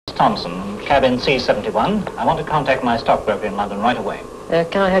Thompson, cabin C71. I want to contact my stockbroker in London right away.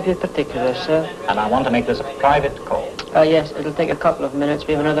 Can I have your particulars, sir? And I want to make this a private call. Yes, it'll take a couple of minutes.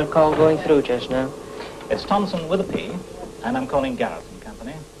 We have another call going through just now. It's Thompson with a P, and I'm calling Garrett and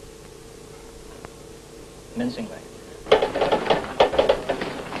Company. Mincing Way.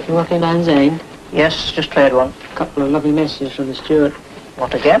 You work in Land's End? Yes, just cleared one. A couple of lovely messages from the steward.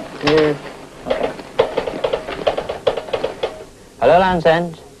 What again? Yeah. Okay. Hello, Land's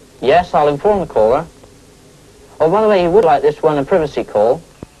End. Yes, I'll inform the caller. Oh, by the way, you would like this one a privacy call.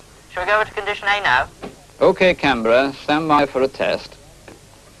 Shall we go over to condition A now? Okay, Canberra, stand by for a test.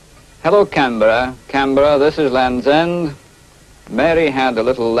 Hello, Canberra. Canberra, this is Land's End. Mary had a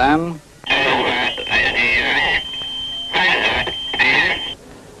little lamb.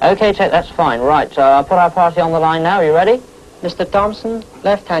 Okay, check, that's fine. Right, I'll put our party on the line now. Are you ready? Mr. Thompson,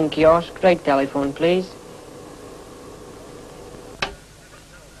 left-hand kiosk, straight telephone, please.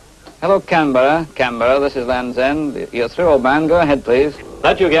 Hello, Canberra. Canberra, this is Land's End. You're through, old man. Go ahead, please.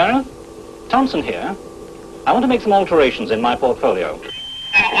 That you, Garrett? Thompson here. I want to make some alterations in my portfolio.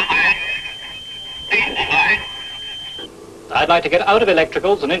 I'd like to get out of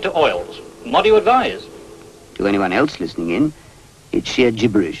electricals and into oils. What do you advise? To anyone else listening in, it's sheer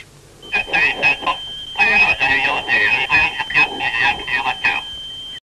gibberish.